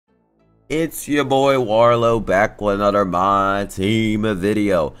It's your boy Warlow back with another My Team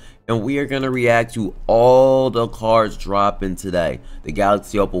video, and we are going to react to all the cards dropping today. The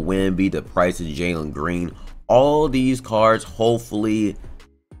Galaxy Opal Wemby, the price of Jalen Green, all these cards, hopefully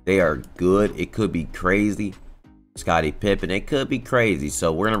they are good. It could be crazy. Scottie Pippen, it could be crazy.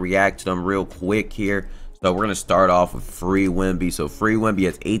 So we're going to react to them real quick here. So we're going to start off with free Wemby. So free Wemby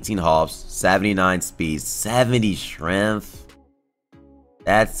has 18 hops, 79 speed, 70 strength.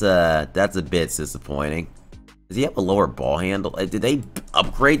 That's a bit disappointing. Does he have a lower ball handle? Did they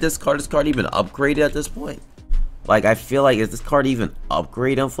upgrade this card? Is this card even upgraded at this point? Like, I feel like, is this card even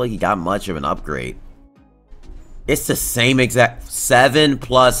upgraded? I don't feel like he got much of an upgrade. It's the same exact 7+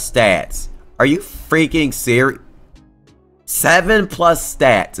 stats. Are you freaking serious? 7+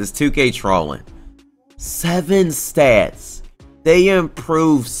 stats is 2K trolling. 7 stats. They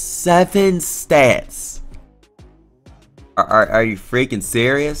improved 7 stats. Are you freaking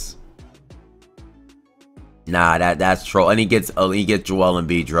serious? Nah, that's troll. And he gets Joel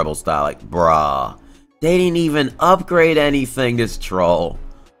Embiid dribble style. Like, bruh, they didn't even upgrade anything. This troll.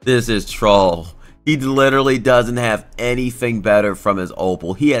 This is troll. He literally doesn't have anything better from his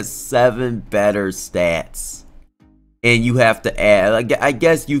opal. He has 7 better stats, and you have to add. I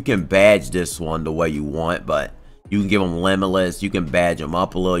guess you can badge this one the way you want, but you can give him limitless, you can badge him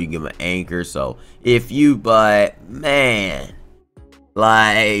up a little, you can give him an anchor. So if you, but man,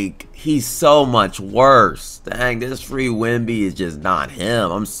 like, he's so much worse. Dang, this free Wemby is just not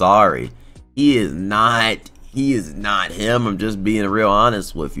him. I'm sorry. He is not him. I'm just being real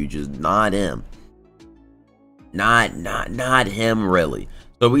honest with you. Just not him. Not him, really.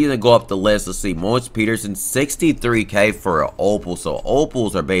 So we're gonna go up the list. Let's see. Morris Peterson, 63K for an opal. So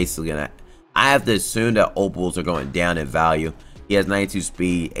opals are basically gonna, I have to assume that opals are going down in value. He has 92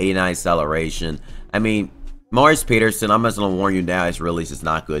 speed, 89 acceleration. I mean, Morris Peterson, I'm just going to warn you now, his release is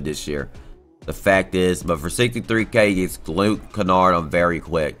not good this year. The fact is, but for 63K, he gets Luke Kennard on very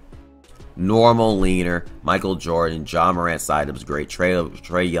quick. Normal leaner, Michael Jordan, John Morant side up is great.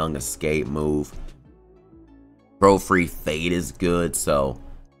 Trey Young escape move. Pro free fade is good. So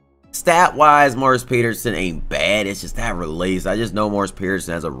stat wise, Morris Peterson ain't bad. It's just that release. I just know Morris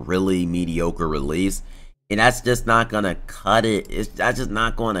Peterson has a really mediocre release, and that's just not gonna cut it. That's just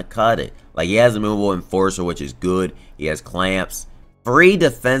not gonna cut it. Like, he has a movable enforcer, which is good. He has clamps. Free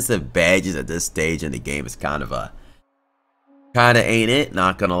defensive badges at this stage in the game is kind of ain't it.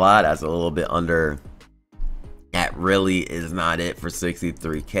 Not gonna lie, that's a little bit under. That really is not it for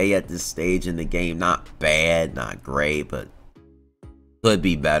 63K at this stage in the game. Not bad, not great, but could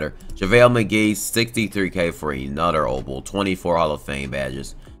be better. JaVale McGee, 63K for another opal, 24 Hall of Fame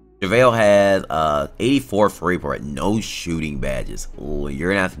badges. JaVale has 84 free but no shooting badges. Ooh,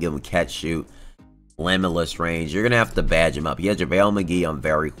 you're gonna have to give him catch shoot, limitless range. You're gonna have to badge him up. He has JaVale McGee on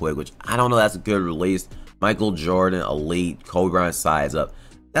very quick, which I don't know, that's a good release. Michael Jordan, elite. Kobe Bryant size up.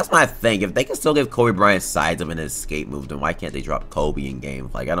 That's my thing. If they can still give Kobe Bryant sides up in his escape move, then why can't they drop Kobe in game?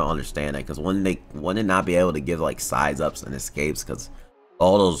 Like, I don't understand that, because wouldn't they not be able to give like sides ups and escapes, because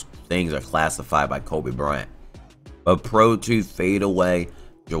all those things are classified by Kobe Bryant. But Pro 2 fade away,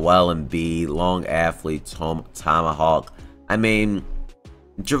 Joel Embiid, long athlete, tomahawk. I mean,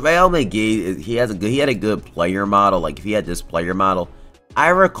 JaVale McGee, he had a good player model. Like, if he had this player model, I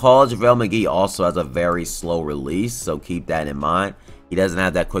recall JaVale McGee also has a very slow release, so keep that in mind. He doesn't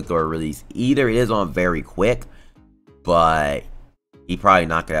have that quick or release either. It is on very quick, but he probably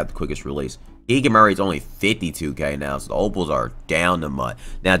not gonna have the quickest release. Keegan Murray's only 52K now, so the opals are down the mud.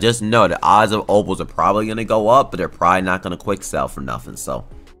 Now, just know the odds of opals are probably gonna go up, but they're probably not gonna quick sell for nothing. So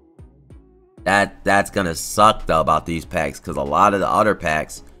that's gonna suck though about these packs, because a lot of the other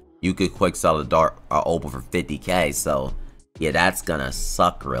packs you could quick sell a opal for 50K. So yeah, that's gonna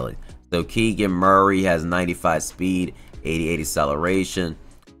suck really. So Keegan Murray has 95 speed, 88 acceleration,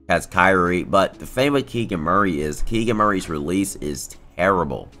 has Kyrie. But the thing with Keegan Murray is Keegan Murray's release is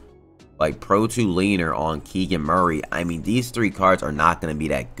terrible. Like, Pro 2 leaner on Keegan Murray. I mean, these 3 cards are not going to be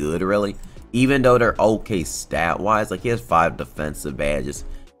that good really, even though they're okay stat wise. Like, he has 5 defensive badges.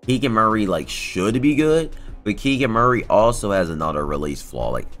 Keegan Murray, like, should be good, but Keegan Murray also has another release flaw.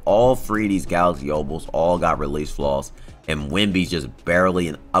 Like, all 3 of these Galaxy Opals all got release flaws, and Wemby's just barely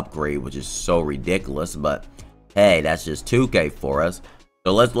an upgrade, which is so ridiculous. But hey, that's just 2K for us.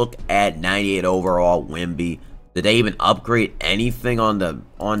 So let's look at 98 overall Wemby. Did they even upgrade anything on the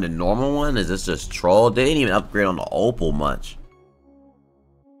normal one? Is this just troll? They didn't even upgrade on the opal much.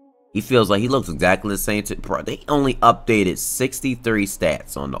 He feels like he looks exactly the same. They only updated 63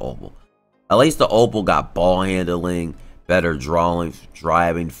 stats on the opal. At least the opal got ball handling, better drawing,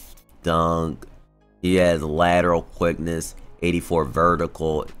 driving, dunk. He has lateral quickness, 84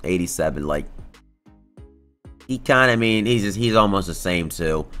 vertical, 87. Like, he kind of, I mean, he's almost the same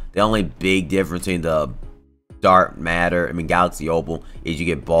too. The only big difference between the Dark Matter, I mean Galaxy Opal, is you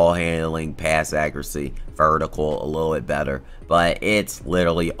get ball handling, pass accuracy, vertical a little bit better, but it's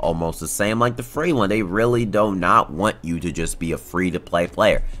literally almost the same like the free one. They really do not want you to just be a free-to-play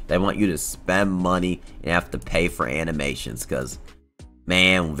player. They want you to spend money and have to pay for animations, because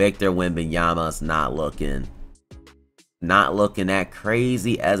man, Victor Wembanyama's not looking that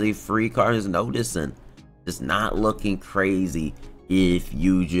crazy as a free card. Is noticing, just not looking crazy if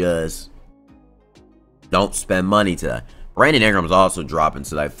you just don't spend money today. Brandon Ingram's also dropping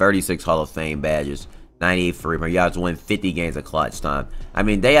today. 36 Hall of Fame badges, 98 free. You guys win 50 games of clutch time. I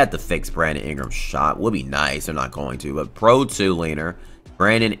mean, they have to fix Brandon Ingram's shot. Would be nice. They're not going to. But Pro 2 leaner,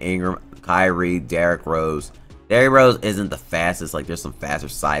 Brandon Ingram, Kyrie, Derrick Rose. Derrick Rose isn't the fastest. Like, there's some faster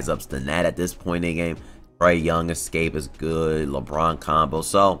size ups than that at this point in the game. Trae Young escape is good. LeBron combo.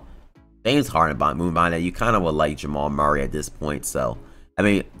 So, James Harden moving by that. You kind of would like Jamal Murray at this point. So, I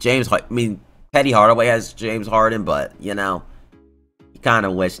mean, Petty Hardaway has James Harden, but, you know, you kind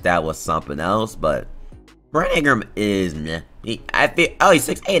of wish that was something else. But Brandon Ingram is meh. He's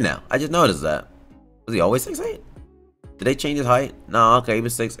 6'8" now. I just noticed that. Was he always 6'8"? Did they change his height? No, okay, he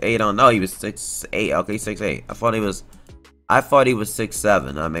was 6'8". No, he was 6'8". Okay, 6'8". I thought he was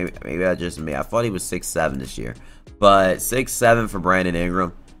 6'7". Maybe I just I thought he was 6'7" this year. But 6'7" for Brandon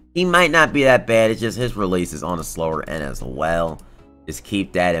Ingram. He might not be that bad. It's just his release is on the slower end as well. Just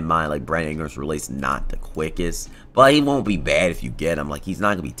keep that in mind. Like, Brandon Ingram's release not the quickest, but he won't be bad if you get him. Like, he's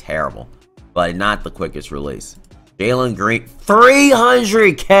not gonna be terrible, but not the quickest release. Jalen Green,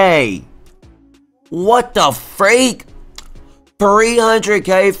 300K. What the freak?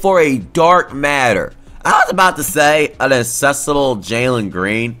 300K for a Dark Matter. I was about to say an accessible Jalen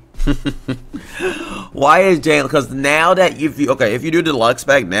Green. Why is Jalen? Because now that if you do the deluxe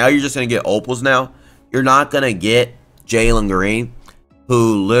pack, now you're just gonna get opals. Now you're not gonna get Jalen Green,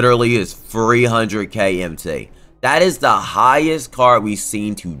 who literally is 300K MT. That is the highest card we've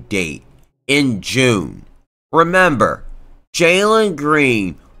seen to date in June. Remember, Jalen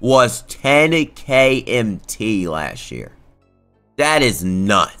Green was 10K MT last year. That is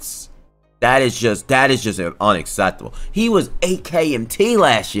nuts. That is just unacceptable. He was 8K MT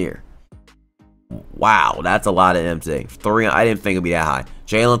last year. Wow, that's a lot of MT. I didn't think it'd be that high.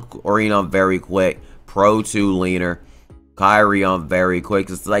 Jalen Green on very quick. Pro 2 leaner. Kyrie on very quick.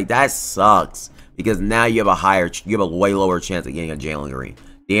 It's like, that sucks, because now you have a way lower chance of getting a Jalen Green.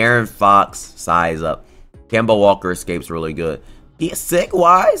 De'Aaron Fox size up. Kemba Walker escapes really good. Sick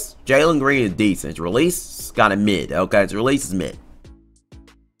wise, Jalen Green is decent. His release is kind of mid. Okay, his release is mid.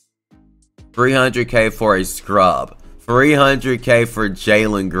 300K for a scrub. 300K for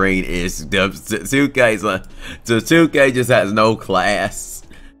Jalen Green is 2K. So 2K just has no class.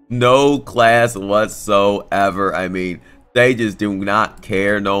 No class whatsoever. I mean, they just do not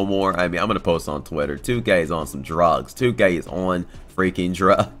care no more. I mean, I'm going to post on Twitter. 2K is on some drugs. 2K is on freaking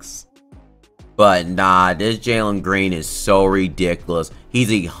drugs. But nah, this Jalen Green is so ridiculous. He's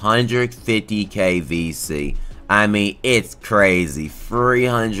a 150K VC. I mean, it's crazy.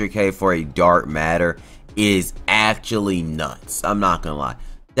 300K for a Dark Matter is actually nuts. I'm not going to lie.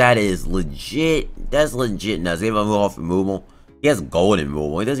 That is legit. That's legit nuts. They have a off removal. He has golden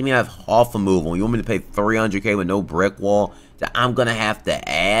removal. He doesn't even have half removal. You want me to pay 300K with no brick wall that I'm going to have to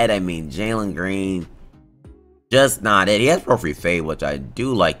add? I mean, Jalen Green, just not it. He has Pro Free Fade, which I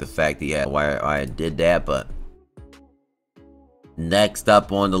do like the fact that why I did that. But next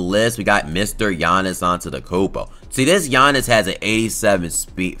up on the list, we got Mr. Giannis Antetokounmpo. See, this Giannis has an 87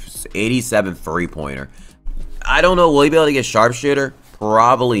 three-pointer. I don't know, will he be able to get sharpshooter?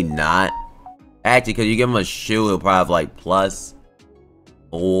 Probably not. Actually, because you give him a shoe, he'll probably have like plus,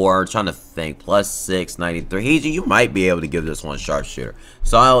 or trying to think, plus 693. You might be able to give this one sharpshooter.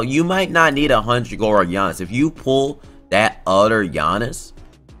 So you might not need 100 gold Giannis. If you pull that other Giannis,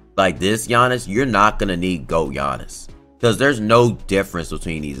 like this Giannis, you're not going to need GOAT Giannis. Because there's no difference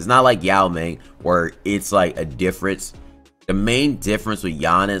between these. It's not like Yao Ming, where it's like a difference. The main difference with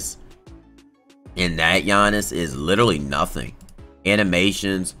Giannis and that Giannis is literally nothing.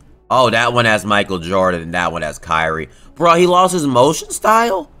 Animations. Oh, that one has Michael Jordan and that one has Kyrie. Bro, he lost his motion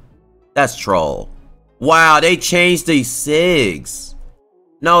style? That's troll. Wow, they changed the SIGS.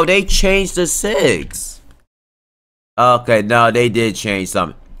 No, they changed the SIGS. Okay, no, they did change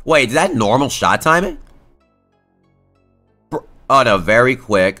something. Wait, is that normal shot timing? Oh, no, very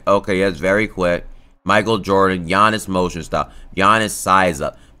quick. Okay, that's very quick. Michael Jordan, Giannis motion style. Giannis size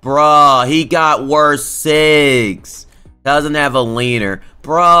up. Bruh, he got worse SIGS. Doesn't have a leaner,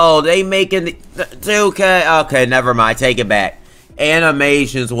 Bro, they making the 2K. Okay, never mind. Take it back.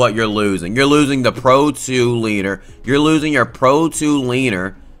 Animation's what you're losing. You're losing the Pro 2 leaner. You're losing your Pro 2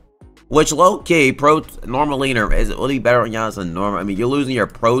 leaner. Which low-key, normal leaner, is it really better on Giannis than normal? I mean, you're losing your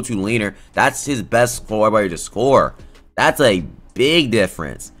Pro 2 leaner. That's his best score to score. That's a big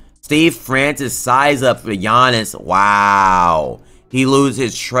difference. Steve Francis size up for Giannis. Wow. He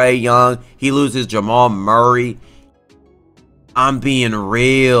loses Trae Young. He loses Jamal Murray. I'm being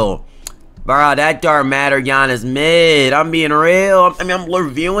real. Bro, that don't matter. Giannis mid. I'm being real. I mean, I'm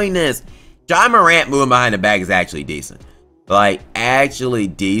reviewing this. John Morant moving behind the back is actually decent. Like, actually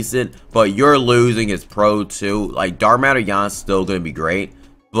decent, but you're losing his Pro 2. Like, dark matter Giannis still going to be great,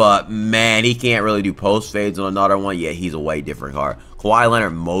 but man, he can't really do post fades on another one. Yeah, he's a way different card. Kawhi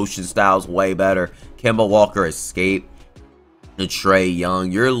Leonard motion style is way better. Kemba Walker escape. And Trae Young,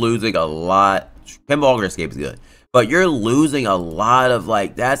 you're losing a lot. Kemba Walker escape is good, but you're losing a lot of,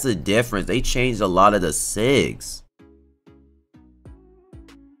 like, that's the difference. They changed a lot of the SIGs.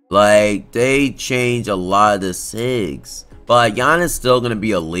 Like, they changed a lot of the SIGs. But Giannis still going to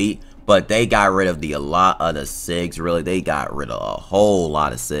be elite, but they got rid of a lot of the SIGs, really. They got rid of a whole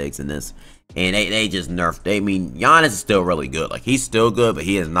lot of SIGs in this. And they just nerfed. I mean, Giannis is still really good. Like, he's still good, but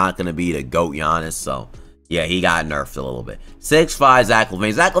he is not going to be the GOAT Giannis. So, yeah, he got nerfed a little bit. 6'5", Zach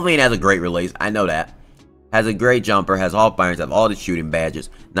LaVine. Zach LaVine has a great release. I know that. Has a great jumper. Has all firings. Have all the shooting badges.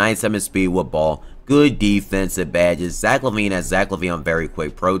 9'7" speed with ball. Good defensive badges. Zach LaVine has Zach LaVine on very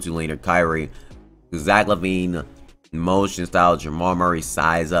quick. Pro 2 leaner. Kyrie. Zach LaVine motion style. Jamal Murray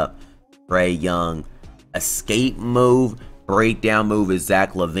size up. Trae Young. Escape move. Breakdown move is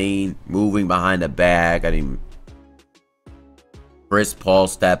Zach LaVine. Moving behind the back. I mean, Chris Paul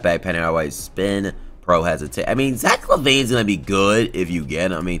step back. Penny away spin. Pro hesitate. I mean, Zach LaVine's going to be good if you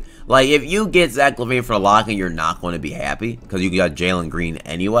get him. I mean, like, if you get Zach LaVine for locking, you're not going to be happy because you got Jalen Green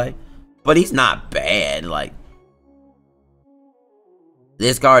anyway. But he's not bad. Like,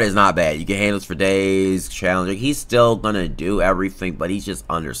 this card is not bad. You can handle this for days, challenging. He's still going to do everything, but he's just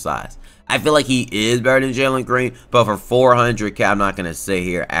undersized. I feel like he is better than Jalen Green, but for 400K, I'm not going to sit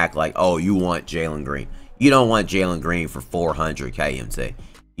here act like, oh, you want Jalen Green. You don't want Jalen Green for 400K, MT.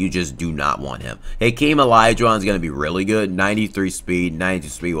 You just do not want him. Hakeem Olajuwon is going to be really good. 93 speed, 92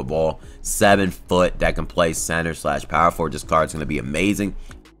 speed with ball. 7 foot that can play center / power forward. This card's going to be amazing.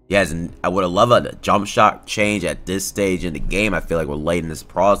 He has, I would have loved a jump shot change at this stage in the game. I feel like we're late in this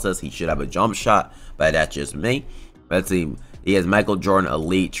process. He should have a jump shot, but that's just me. Let's see. He has Michael Jordan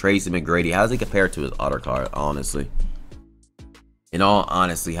Elite, Tracy McGrady. How does he compare to his other card, honestly? In all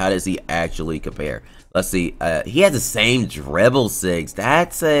honesty, how does he actually compare? Let's see. He has the same dribble SIGs.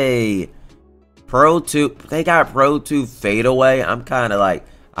 That's a Pro 2. They got Pro 2 fadeaway. I'm kind of like,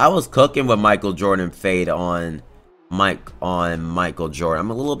 I was cooking with Michael Jordan fade on Michael Jordan.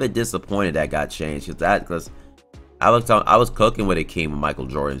 I'm a little bit disappointed that got changed because I was cooking with Hakeem Michael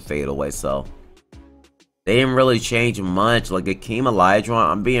Jordan fadeaway. So they didn't really change much. Like Hakeem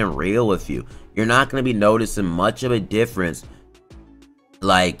Olajuwon, I'm being real with you. You're not going to be noticing much of a difference.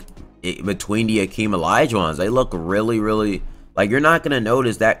 Like between the Hakeem Olajuwons, they look really like you're not gonna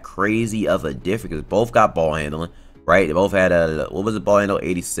notice that crazy of a difference. Because both got ball handling, right? They both had a, what was the ball handle,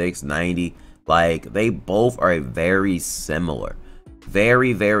 86, 90. Like they both are very similar,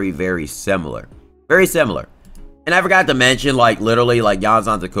 very similar, very similar. And I forgot to mention, like literally, like Giannis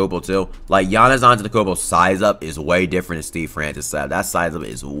Antetokounmpo too. Like Giannis Antetokounmpo's size up is way different than Steve Francis size. That size up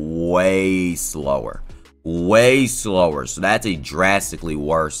is way slower. So that's a drastically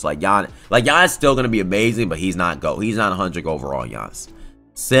worse. Like Giannis still gonna be amazing, but he's not He's not 100 overall Giannis.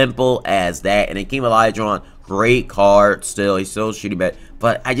 Simple as that. And Hakeem Olajuwon, great card still. He's still shooting bad,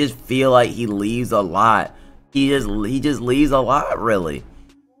 but I just feel like he leaves a lot. He just leaves a lot, really.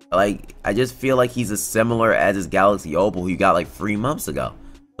 Like I just feel like he's as similar as his Galaxy Opal who you got like 3 months ago.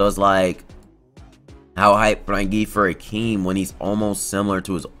 So it's like, how hype can I get for Hakeem when he's almost similar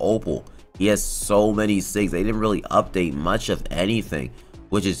to his Opal? He has so many SIGs. They didn't really update much of anything,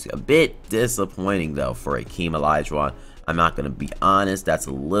 which is a bit disappointing though for Hakeem Olajuwon. I'm not gonna be honest. That's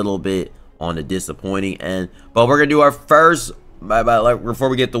a little bit on the disappointing end. But we're gonna do our first. Before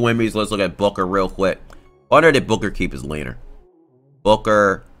we get the Wimbies, let's look at Booker real quick. Wonder did Booker keep his leaner?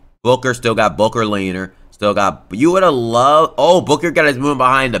 Booker still got Booker leaner. Still got. You would have loved. Oh, Booker got his moving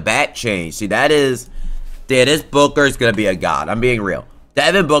behind the back change. See, that is. Dude, this Booker is gonna be a god. I'm being real.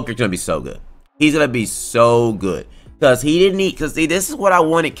 Devin Booker's gonna be so good. He's gonna be so good because he didn't need. Because see, this is what I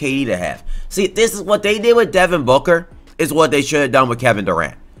wanted KD to have. See, this is what they did with Devin Booker. Is what they should have done with Kevin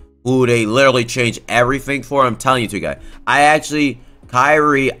Durant, who they literally changed everything for. I'm telling you two guys.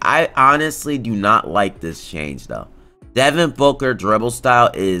 Kyrie. I honestly do not like this change though. Devin Booker dribble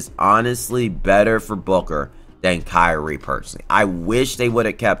style is honestly better for Booker than Kyrie personally. I wish they would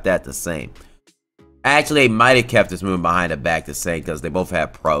have kept that the same. Actually, they might have kept this moving behind the back the same because they both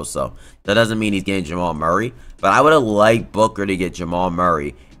have pros, so that doesn't mean he's getting Jamal Murray. But I would have liked Booker to get Jamal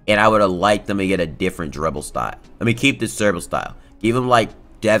Murray, and I would have liked them to get a different dribble style. I mean, keep this dribble style. Give him like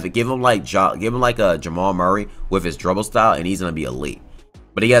Devin, give him like a Jamal Murray with his dribble style, and he's gonna be elite.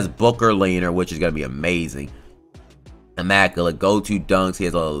 But he has Booker leaner, which is gonna be amazing. Immaculate go-to dunks. He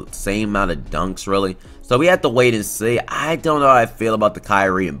has the same amount of dunks, really. So we have to wait and see. I don't know how I feel about the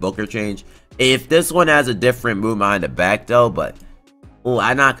Kyrie and Booker change. If this one has a different move behind the back, though, but ooh,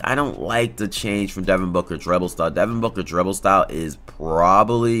 I don't like the change from Devin Booker dribble style. Devin Booker dribble style is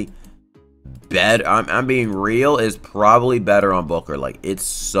probably better. I'm being real. Is probably better on Booker. Like, it's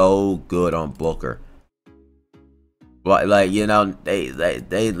so good on Booker. Like, you know,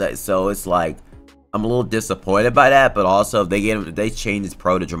 so it's like, I'm a little disappointed by that, but also if they change his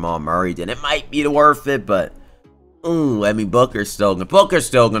pro to Jamal Murray, then it might be worth it. But ooh, I mean, Booker's still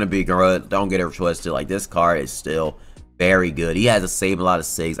gonna be good. Don't get it twisted. Like, this card is still very good. He has the same a lot of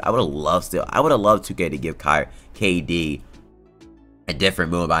SIGs. I would have loved 2K to give KD a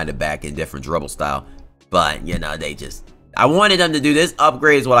different move behind the back and different dribble style. But you know, I wanted them to do this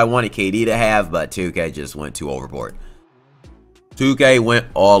upgrade is what I wanted KD to have, but 2K just went too overboard. 2K went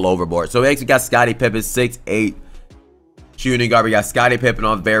all overboard. So we actually got Scottie Pippen 6'8" shooting guard. We got Scottie Pippen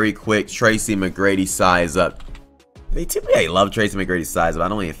on very quick. Tracy McGrady size up. They typically love Tracy McGrady size up. I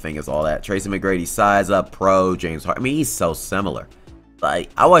don't even think it's all that. Tracy McGrady size up. Pro James Harden. I mean, he's so similar. Like,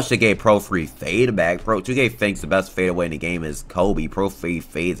 I wish they gave Pro free fade back. Pro 2K thinks the best fadeaway in the game is Kobe. Pro free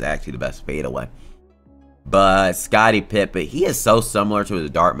fade is actually the best fadeaway. But Scottie Pippen, he is so similar to his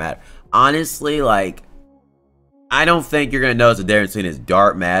Dark Matter. Honestly, like, I don't think you're going to notice the difference between his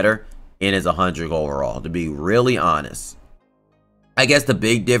Dark Matter and his 100 overall, to be really honest. I guess the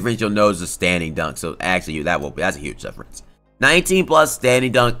big difference you'll notice is the standing dunk. So actually, that's a huge difference. 19 plus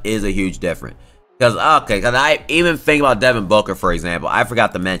standing dunk is a huge difference. Because I even think about Devin Booker, for example. I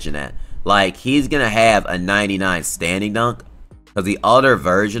forgot to mention that. Like, he's going to have a 99 standing dunk. Because the other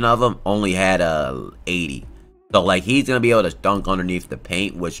version of him only had a 80. So, like, he's going to be able to dunk underneath the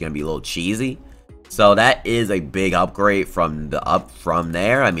paint, which is going to be a little cheesy. So that is a big upgrade from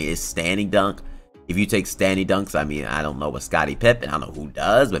there. I mean, it's standing dunk. If you take standing dunks, I mean, I don't know what Scottie Pippen, I don't know who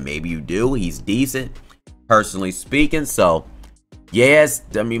does, but maybe you do. He's decent, personally speaking. So, yes,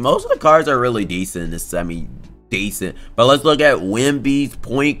 I mean, most of the cards are really decent. Decent. But let's look at Wemby's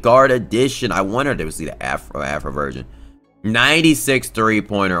point guard edition. I wonder if they would see the Afro version. 96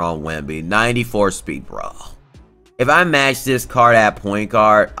 three-pointer on Wemby, 94 speed, bro. If I match this card at point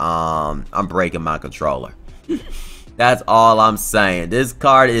guard, I'm breaking my controller. That's all I'm saying. This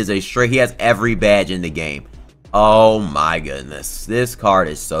card is he has every badge in the game. Oh my goodness. This card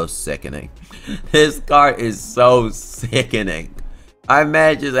is so sickening. This card is so sickening. I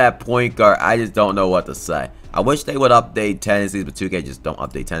match this at point guard. I just don't know what to say. I wish they would update tendencies, but 2K just don't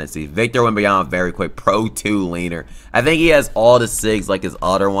update tendencies. Victor Wembanyama, very quick. Pro 2 leaner. I think he has all the SIGs like his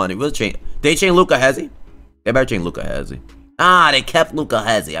other one. It will change. They changed Luka Hezzy? They better change Luka Hezzy. They kept Luka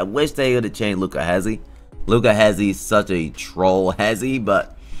Hezzy. I wish they would have changed Luka Hezzy. Luka Hezzy's such a troll Hezzy,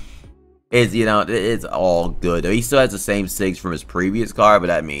 but it's, you know, it's all good. He still has the same SIGs from his previous card, but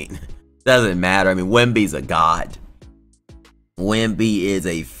I mean, doesn't matter. I mean, Wemby's a god. Wemby is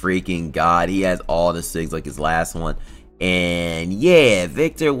a freaking god. He has all the SIGs like his last one. And yeah,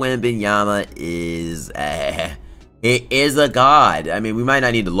 Victor Wembanyama is a god. I mean, we might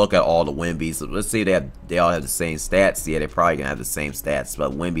not need to look at all the Wembys. So let's see if they all have the same stats. Yeah, they're probably gonna have the same stats,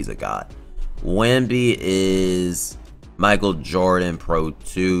 but Wemby's a god. Wemby is Michael Jordan, Pro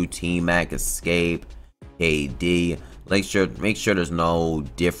 2, T-Mac, Escape, KD. Make sure there's no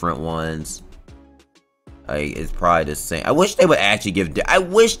different ones. It's probably the same. I wish they would actually I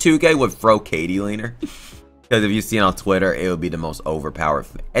wish 2K would throw KD leaner. Because if you see it on Twitter, it would be the most overpowered.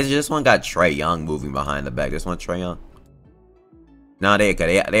 This one got Trae Young moving behind the back. This one Trae Young. No,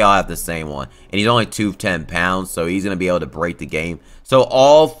 they all have the same one. And he's only 210 pounds, so he's going to be able to break the game. So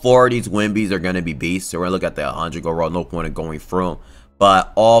all 4 of these Wembys are going to be beasts. So we're going to look at the 100 overall. No point in going through them.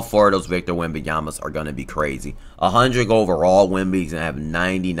 But all 4 of those Victor Wembanyamas are going to be crazy. 100 overall Wemby's going to have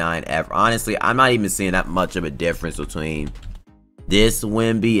 99 ever. Honestly, I'm not even seeing that much of a difference between this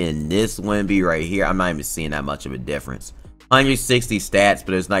Wemby and this Wemby right here. I'm not even seeing that much of a difference. 160 stats,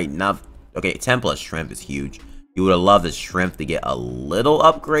 but there's not enough. Okay, 10 plus strength is huge. You would have loved the strength to get a little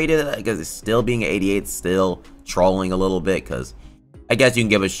upgraded because it's still being 88, still trolling a little bit. Because I guess you can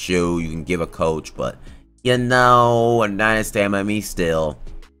give a shoe, you can give a coach, but you know, a 9 stamina, I mean, still.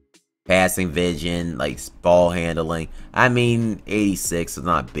 passing vision, like ball handling. I mean, 86 is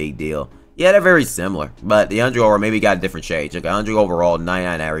not a big deal. Yeah, they're very similar, but the 100 overall maybe got a different shade. Like 100 overall,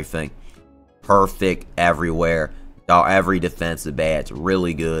 99 everything, perfect everywhere. Every defensive badge,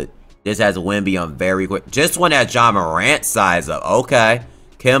 really good. This has Wemby on very quick. Just one that Ja Morant size up. Okay,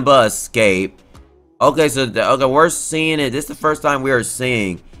 Kemba escape. Okay, so okay, we're seeing it. This is the first time we are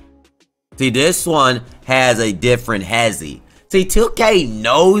seeing. See, this one has a different hezzy. See, 2K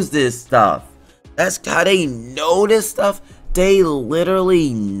knows this stuff. That's how they know this stuff. They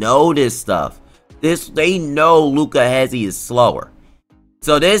literally know this stuff. They know Luka hezzy is slower.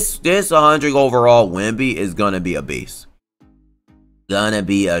 So this 100 overall Wemby is gonna be a beast. Gonna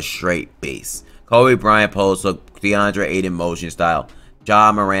be a straight beast. Kobe Bryant post look, DeAndre Ayton motion style,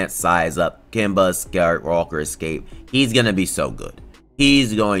 Ja Morant size up, Kemba Scott Walker escape. He's gonna be so good.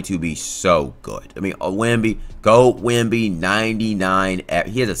 He's going to be so good. I mean, Wemby, go Wemby, 99.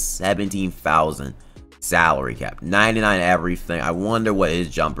 He has a 17,000 salary cap, 99 everything. I wonder what his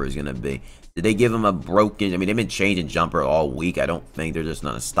jumper is gonna be. Did they give him a broken? I mean, they've been changing jumper all week. I don't think they're just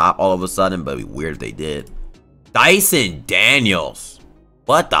gonna stop all of a sudden, but it'd be weird if they did. Dyson Daniels.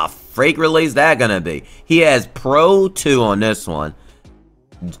 What the freak release is that gonna be? He has Pro 2 on this one.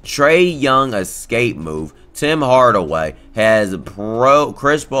 Trae Young escape move. Tim Hardaway has Pro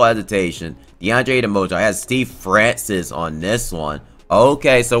Chris Paul hesitation. DeAndre Ayton motion. I have Steve Francis on this one.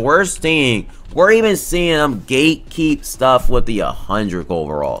 Okay, so we're even seeing them gatekeep stuff with the 100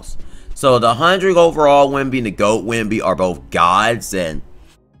 overalls. So the 100 overall Wemby and the GOAT Wemby are both gods, and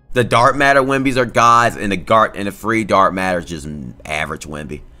the Dark Matter Wembys are gods, and the free Dark Matter is just average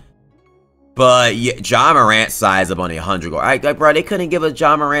Wemby. But yeah, Ja Morant size up on the 100 goal. Bro, they couldn't give a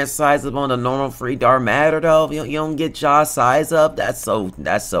Ja Morant size up on the normal free Dark Matter though. You don't get Ja size up. That's so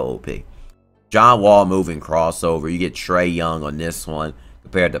OP. John Wall moving crossover. You get Trae Young on this one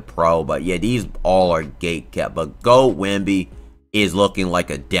compared to Pro. But yeah, these all are gate kept. But GOAT Wemby is looking like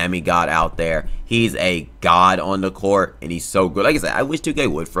a demigod out there. He's a god on the court, and he's so good. Like I said, I wish 2K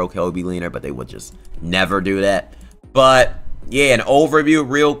would throw Kobe leaner, but they would just never do that. But yeah, an overview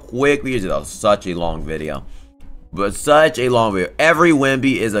real quick because it's such a long video. But such a long video. Every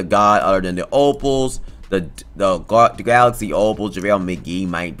Wemby is a god other than the Opals. The Galaxy Opals, JaVale McGee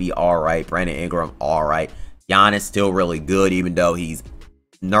might be alright. Brandon Ingram, alright. Giannis still really good, even though he's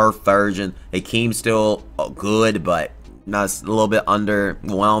nerf version. Hakeem's still good, but not a little bit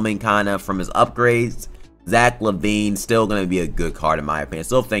underwhelming kind of from his upgrades. Zach LaVine still going to be a good card in my opinion.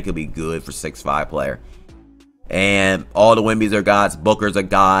 Still think he'll be good for 6'5" player. And all the Wembys are gods. Booker's a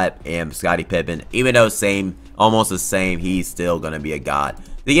god, and Scottie Pippen, even though almost the same, he's still going to be a god.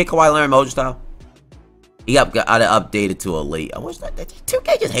 Did you get Kawhi Leonard motion style? He got updated to elite. I wish that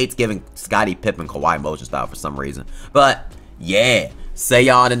 2K just hates giving Scottie Pippen Kawhi motion style for some reason. But yeah, see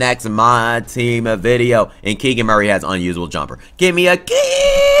y'all in the next My Team video. And Keegan Murray has unusable jumper. Give me a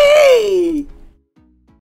key.